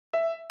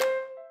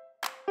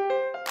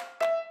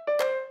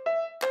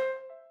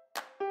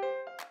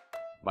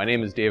My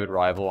name is David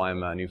Rival.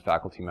 I'm a new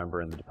faculty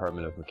member in the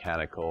Department of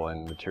Mechanical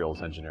and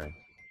Materials Engineering.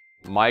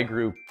 My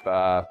group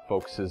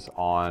focuses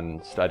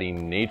on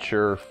studying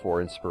nature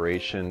for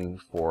inspiration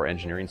for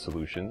engineering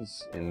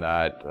solutions, in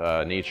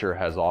that nature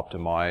has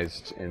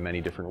optimized in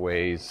many different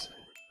ways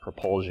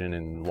propulsion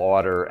in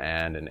water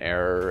and in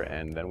air,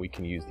 and then we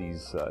can use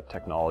these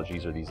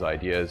technologies or these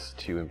ideas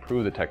to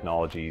improve the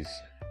technologies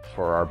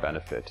for our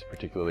benefit,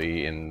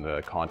 particularly in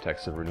the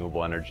context of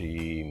renewable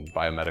energy and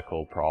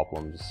biomedical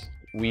problems.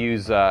 We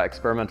use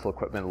experimental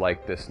equipment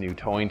like this new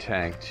towing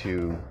tank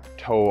to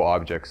tow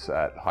objects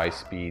at high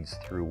speeds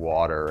through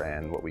water,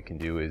 and what we can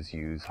do is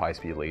use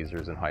high-speed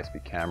lasers and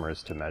high-speed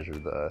cameras to measure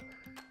the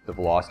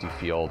velocity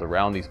field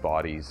around these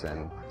bodies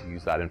and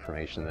use that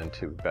information then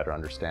to better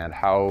understand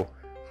how,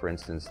 for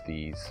instance,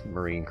 these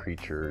marine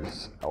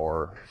creatures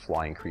or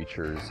flying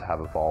creatures have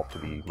evolved to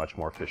be much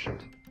more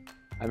efficient.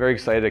 I'm very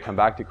excited to come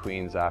back to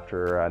Queen's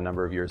after a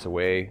number of years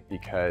away,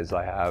 because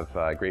I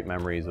have great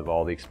memories of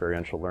all the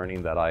experiential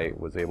learning that I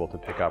was able to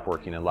pick up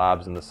working in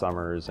labs in the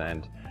summers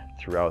and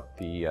throughout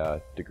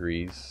the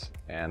degrees.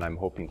 And I'm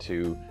hoping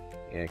to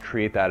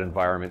create that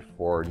environment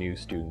for new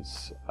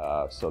students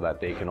so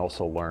that they can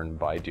also learn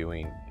by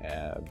doing,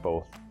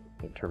 both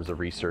in terms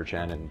of research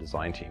and in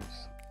design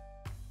teams.